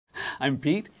I'm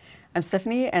Pete. I'm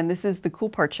Stephanie, and this is The Cool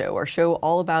Part Show, our show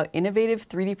all about innovative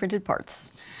 3D printed parts.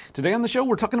 Today on the show,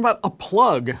 we're talking about a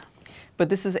plug. But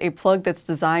this is a plug that's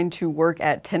designed to work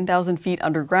at 10,000 feet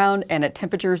underground and at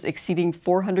temperatures exceeding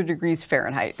 400 degrees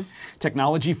Fahrenheit.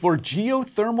 Technology for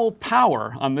geothermal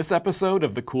power on this episode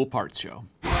of The Cool Parts Show.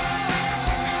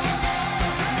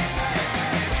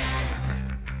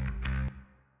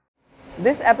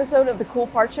 This episode of The Cool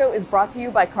Part Show is brought to you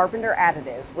by Carpenter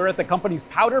Additive. We're at the company's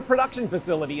powder production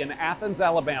facility in Athens,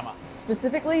 Alabama.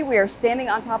 Specifically, we are standing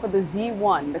on top of the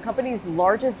Z1, the company's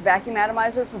largest vacuum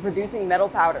atomizer for producing metal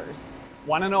powders.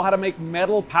 Want to know how to make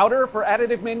metal powder for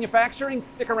additive manufacturing?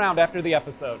 Stick around after the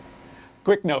episode.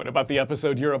 Quick note about the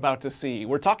episode you're about to see.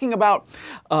 We're talking about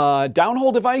a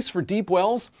downhole device for deep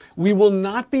wells. We will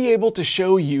not be able to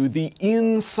show you the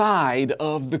inside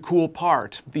of the cool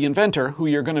part. The inventor, who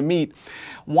you're going to meet,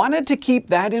 wanted to keep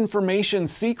that information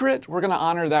secret. We're going to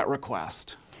honor that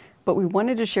request. But we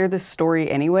wanted to share this story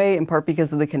anyway, in part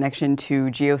because of the connection to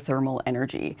geothermal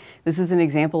energy. This is an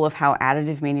example of how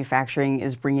additive manufacturing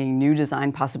is bringing new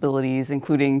design possibilities,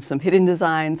 including some hidden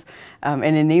designs, and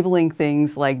enabling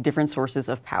things like different sources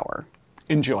of power.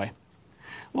 Enjoy.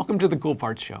 Welcome to the Cool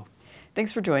Parts Show.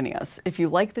 Thanks for joining us. If you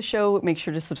like the show, make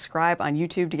sure to subscribe on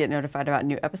YouTube to get notified about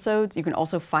new episodes. You can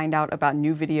also find out about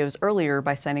new videos earlier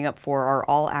by signing up for our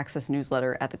all-access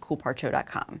newsletter at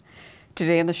thecoolpartshow.com.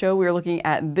 Today on the show, we are looking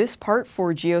at this part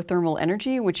for geothermal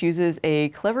energy, which uses a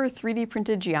clever 3D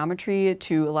printed geometry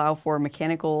to allow for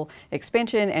mechanical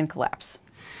expansion and collapse.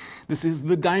 This is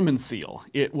the Diamond Seal.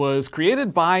 It was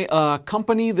created by a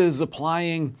company that is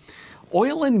applying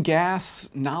oil and gas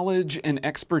knowledge and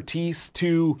expertise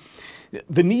to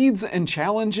the needs and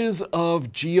challenges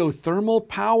of geothermal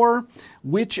power,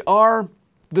 which are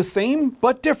the same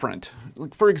but different.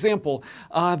 For example,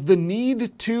 the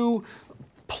need to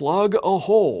plug a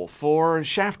hole for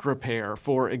shaft repair,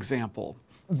 for example.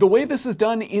 The way this is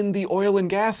done in the oil and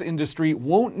gas industry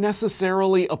won't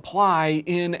necessarily apply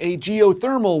in a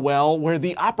geothermal well where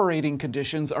the operating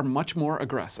conditions are much more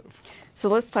aggressive. So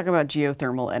let's talk about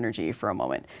geothermal energy for a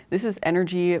moment. This is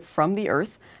energy from the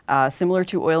earth. Similar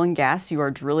to oil and gas, you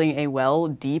are drilling a well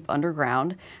deep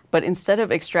underground, but instead of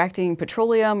extracting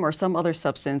petroleum or some other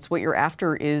substance, what you're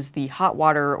after is the hot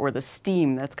water or the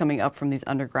steam that's coming up from these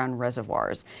underground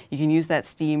reservoirs. You can use that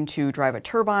steam to drive a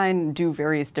turbine, do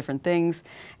various different things.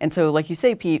 And so, like you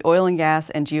say, Pete, oil and gas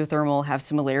and geothermal have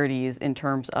similarities in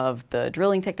terms of the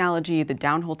drilling technology, the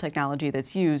downhole technology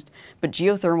that's used, but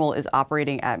geothermal is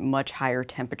operating at much higher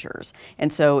temperatures.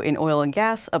 And so in oil and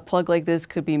gas, a plug like this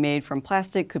could be made from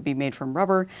plastic, could be made from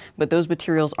rubber, but those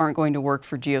materials aren't going to work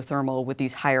for geothermal with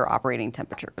these higher operating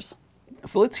temperatures.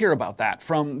 So let's hear about that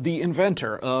from the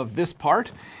inventor of this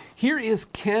part. Here is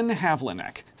Ken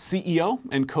Havlinek, CEO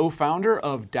and co-founder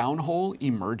of Downhole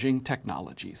Emerging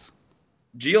Technologies.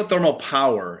 Geothermal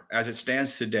power, as it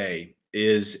stands today,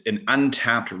 is an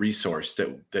untapped resource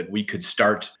that we could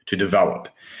start to develop.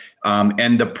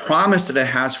 And the promise that it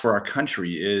has for our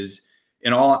country is,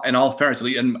 in all fairness,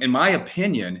 in my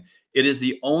opinion, it is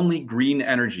the only green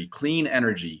energy, clean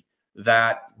energy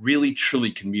that really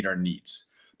truly can meet our needs.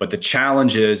 But the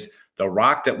challenge is the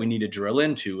rock that we need to drill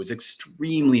into is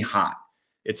extremely hot.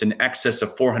 It's in excess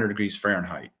of 400 degrees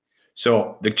Fahrenheit.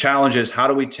 So the challenge is, how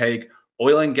do we take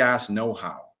oil and gas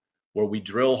know-how, where we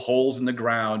drill holes in the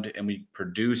ground and we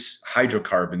produce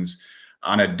hydrocarbons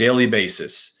on a daily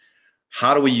basis?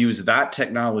 How do we use that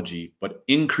technology, but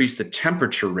increase the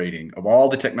temperature rating of all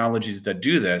the technologies that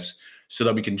do this so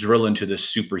that we can drill into this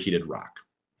superheated rock?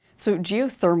 So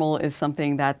geothermal is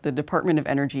something that the Department of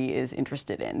Energy is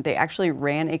interested in. They actually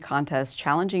ran a contest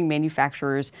challenging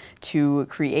manufacturers to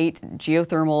create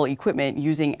geothermal equipment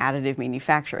using additive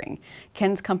manufacturing.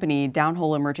 Ken's company,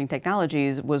 Downhole Emerging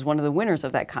Technologies, was one of the winners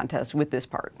of that contest with this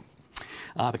part.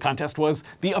 The contest was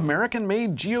the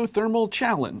American-made Geothermal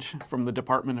Challenge from the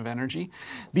Department of Energy.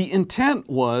 The intent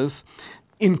was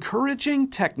encouraging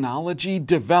technology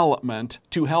development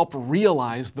to help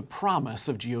realize the promise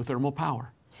of geothermal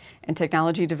power. And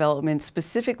technology development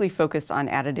specifically focused on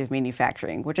additive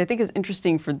manufacturing, which I think is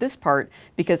interesting for this part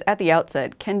because at the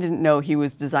outset, Ken didn't know he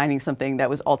was designing something that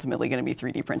was ultimately going to be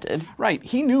 3D printed. Right.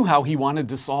 He knew how he wanted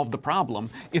to solve the problem.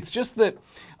 It's just that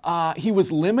he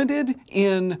was limited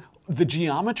in the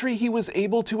geometry he was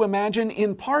able to imagine,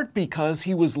 in part because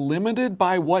he was limited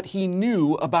by what he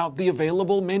knew about the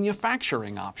available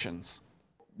manufacturing options.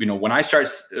 You know, when I start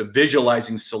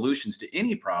visualizing solutions to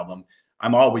any problem,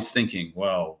 I'm always thinking,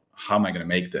 well, how am I going to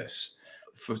make this?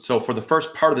 So for the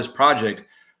first part of this project,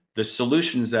 the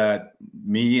solutions that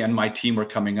me and my team were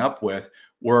coming up with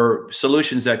were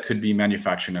solutions that could be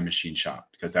manufactured in a machine shop,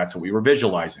 because that's what we were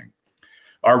visualizing.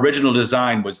 Our original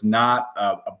design was not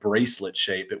a bracelet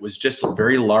shape. It was just a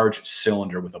very large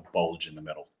cylinder with a bulge in the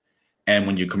middle. And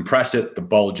when you compress it, the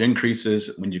bulge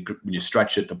increases. When you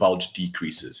stretch it, the bulge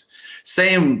decreases.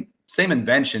 Same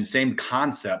invention, same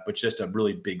concept, but just a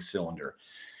really big cylinder.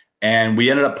 And we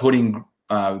ended up putting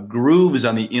grooves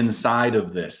on the inside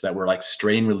of this that were like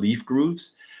strain relief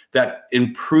grooves that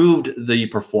improved the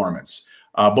performance.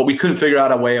 But we couldn't figure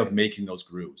out a way of making those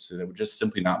grooves. So they were just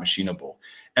simply not machinable.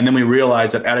 And then we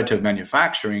realized that additive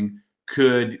manufacturing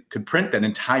could print that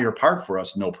entire part for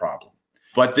us, no problem.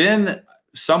 But then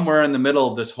somewhere in the middle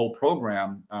of this whole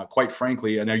program, quite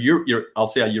frankly, and I'll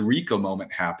say a eureka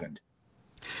moment happened.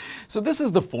 So this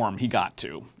is the form he got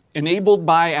to. Enabled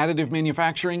by additive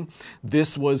manufacturing,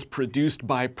 this was produced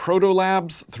by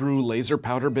Protolabs through laser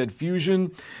powder bed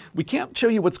fusion. We can't show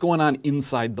you what's going on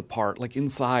inside the part, like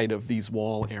inside of these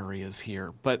wall areas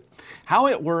here, but how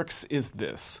it works is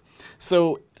this.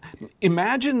 So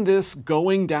imagine this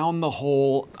going down the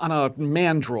hole on a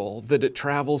mandrel that it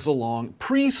travels along,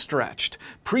 pre-stretched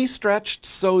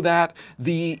so that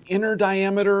the inner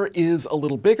diameter is a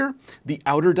little bigger, the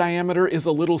outer diameter is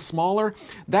a little smaller.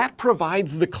 That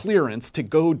provides the clearance to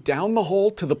go down the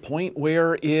hole to the point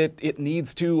where it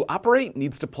needs to operate,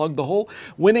 needs to plug the hole.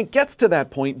 When it gets to that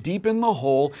point deep in the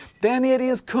hole, then it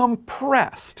is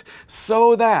compressed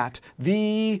so that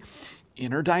the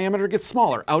inner diameter gets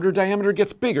smaller, outer diameter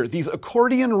gets bigger. These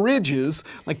accordion ridges,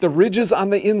 like the ridges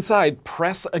on the inside,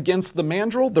 press against the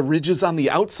mandrel. The ridges on the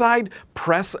outside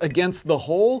press against the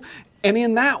hole. And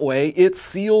in that way, it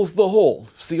seals the hole,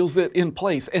 seals it in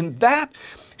place. And that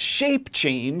shape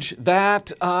change,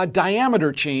 that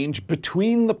diameter change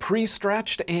between the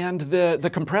pre-stretched and the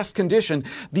compressed condition,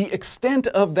 the extent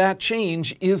of that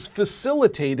change is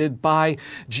facilitated by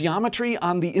geometry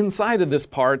on the inside of this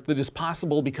part that is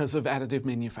possible because of additive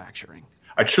manufacturing.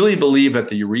 I truly believe that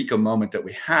the eureka moment that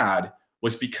we had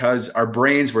was because our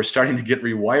brains were starting to get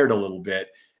rewired a little bit,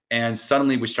 and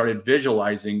suddenly we started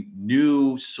visualizing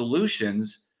new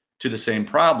solutions to the same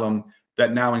problem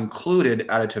that now included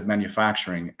additive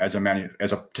manufacturing as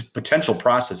a potential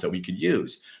process that we could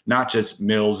use, not just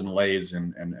mills and lathes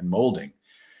and molding.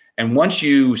 And once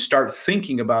you start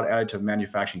thinking about additive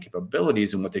manufacturing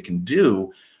capabilities and what they can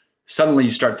do, suddenly you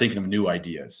start thinking of new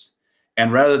ideas.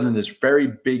 And rather than this very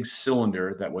big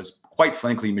cylinder that was quite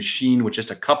frankly machined with just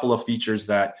a couple of features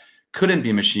that couldn't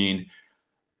be machined,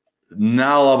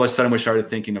 now all of a sudden we started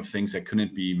thinking of things that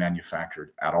couldn't be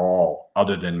manufactured at all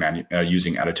other than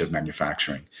using additive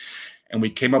manufacturing. And we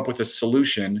came up with a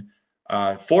solution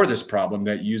for this problem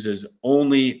that uses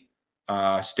only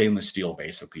stainless steel,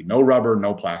 basically. No rubber,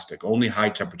 no plastic, only high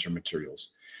temperature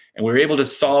materials. And we were able to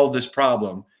solve this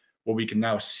problem where we can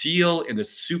now seal in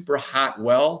this super hot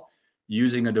well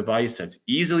using a device that's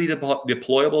easily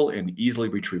deployable and easily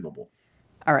retrievable.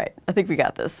 All right, I think we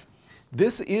got this.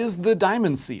 This is the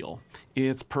diamond seal.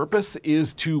 Its purpose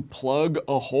is to plug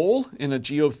a hole in a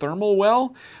geothermal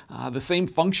well. The same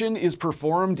function is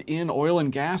performed in oil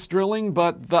and gas drilling,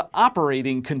 but the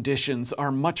operating conditions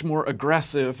are much more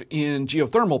aggressive in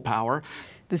geothermal power.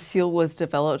 The seal was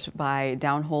developed by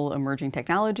Downhole Emerging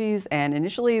Technologies, and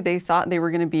initially they thought they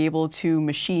were going to be able to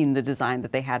machine the design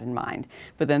that they had in mind.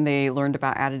 But then they learned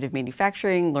about additive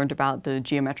manufacturing, learned about the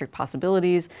geometric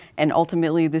possibilities, and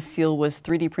ultimately this seal was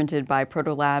 3D printed by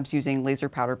Protolabs using laser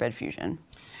powder bed fusion.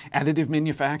 Additive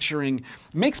manufacturing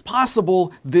makes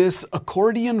possible this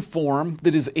accordion form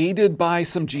that is aided by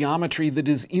some geometry that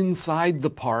is inside the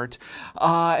part.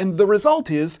 And the result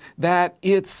is that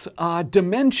its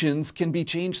dimensions can be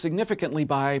changed significantly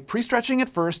by pre-stretching it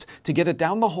first to get it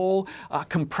down the hole,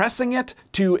 compressing it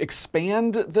to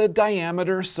expand the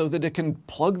diameter so that it can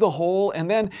plug the hole, and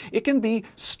then it can be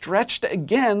stretched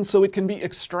again so it can be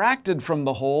extracted from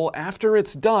the hole after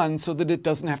it's done so that it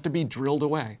doesn't have to be drilled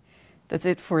away. That's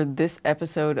it for this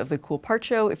episode of The Cool Part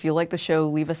Show. If you like the show,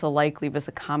 leave us a like, leave us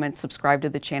a comment, subscribe to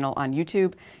the channel on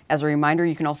YouTube. As a reminder,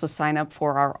 you can also sign up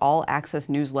for our all-access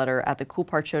newsletter at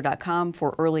thecoolpartshow.com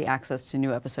for early access to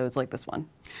new episodes like this one.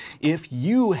 If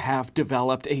you have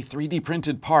developed a 3D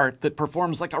printed part that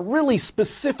performs like a really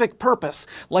specific purpose,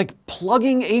 like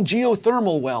plugging a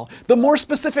geothermal well, the more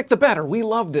specific the better. We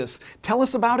love this. Tell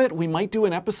us about it. We might do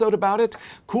an episode about it.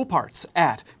 Cool Parts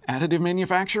at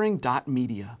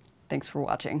additivemanufacturing.media. Thanks for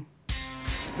watching.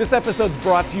 This episode's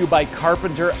brought to you by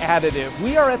Carpenter Additive.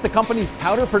 We are at the company's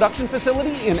powder production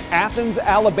facility in Athens,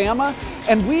 Alabama,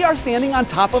 and we are standing on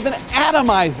top of an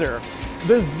atomizer.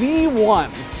 The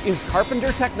Z1 is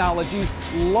Carpenter Technologies'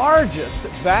 largest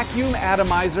vacuum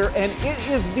atomizer, and it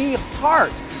is the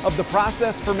heart of the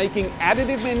process for making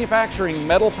additive manufacturing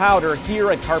metal powder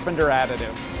here at Carpenter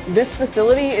Additive. This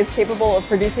facility is capable of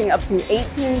producing up to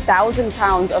 18,000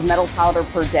 pounds of metal powder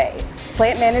per day.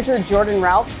 Plant manager Jordan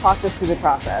Ralph talked us through the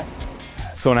process.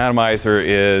 So an atomizer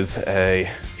is a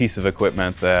piece of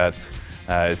equipment that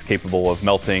is capable of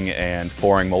melting and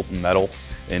pouring molten metal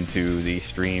into the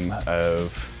stream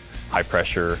of high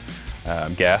pressure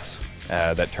gas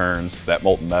that turns that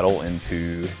molten metal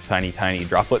into tiny, tiny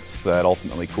droplets that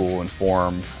ultimately cool and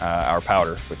form our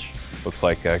powder, which looks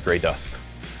like gray dust.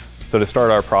 So to start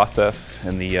our process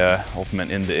and the ultimate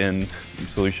end-to-end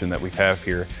solution that we have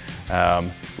here,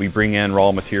 we bring in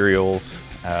raw materials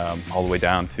all the way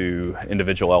down to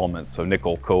individual elements, so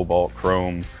nickel, cobalt,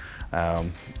 chrome,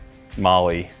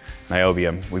 moly,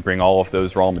 niobium. We bring all of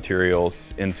those raw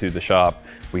materials into the shop.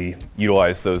 We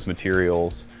utilize those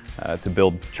materials to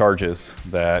build charges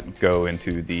that go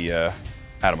into the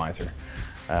atomizer.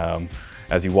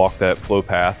 As you walk that flow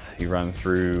path, you run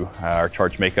through our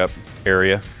charge makeup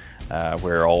area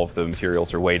where all of the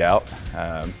materials are weighed out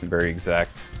in very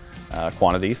exact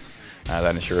quantities.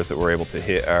 That ensures that we're able to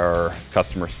hit our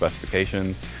customer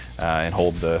specifications and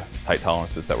hold the tight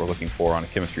tolerances that we're looking for on a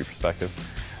chemistry perspective.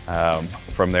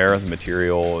 From there, the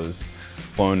material is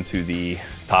flown to the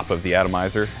top of the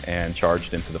atomizer and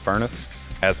charged into the furnace.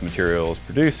 As the material is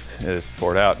produced, it's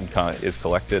poured out and is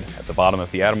collected at the bottom of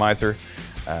the atomizer.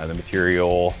 The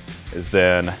material is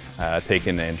then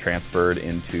taken and transferred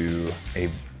into a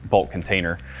bulk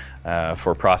container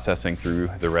for processing through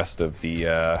the rest of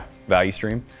the value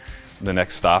stream. The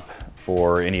next stop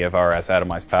for any of our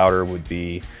atomized powder would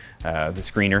be the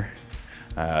screener.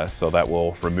 So that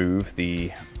will remove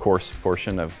the coarse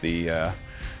portion of the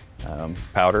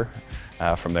powder.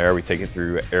 From there, we take it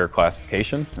through air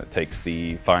classification. That takes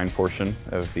the fine portion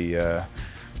of the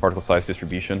particle size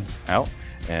distribution out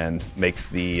and makes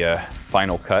the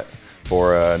final cut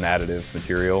for an additive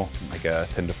material, like a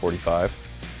 10 to 45.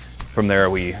 From there,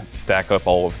 we stack up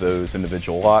all of those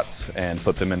individual lots and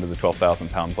put them into the 12,000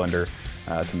 pound blender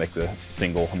to make the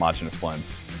single homogeneous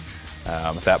blends.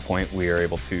 At that point, we are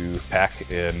able to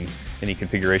pack in any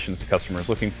configuration that the customer is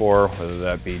looking for, whether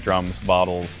that be drums,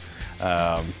 bottles,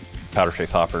 powder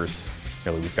trace hoppers.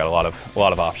 Really, we've got a lot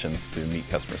of options to meet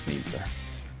customers' needs there.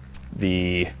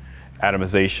 The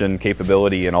atomization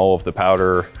capability and all of the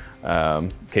powder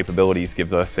capabilities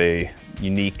gives us a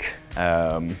unique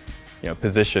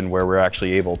position where we're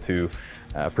actually able to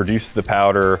produce the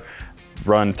powder,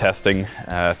 run testing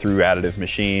through additive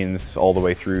machines all the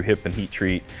way through HIP and heat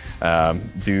treat,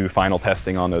 do final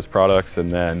testing on those products,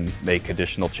 and then make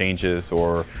additional changes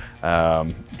or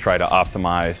try to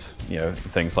optimize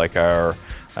things like our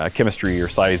chemistry or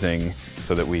sizing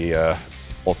so that we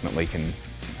ultimately can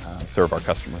serve our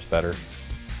customers better.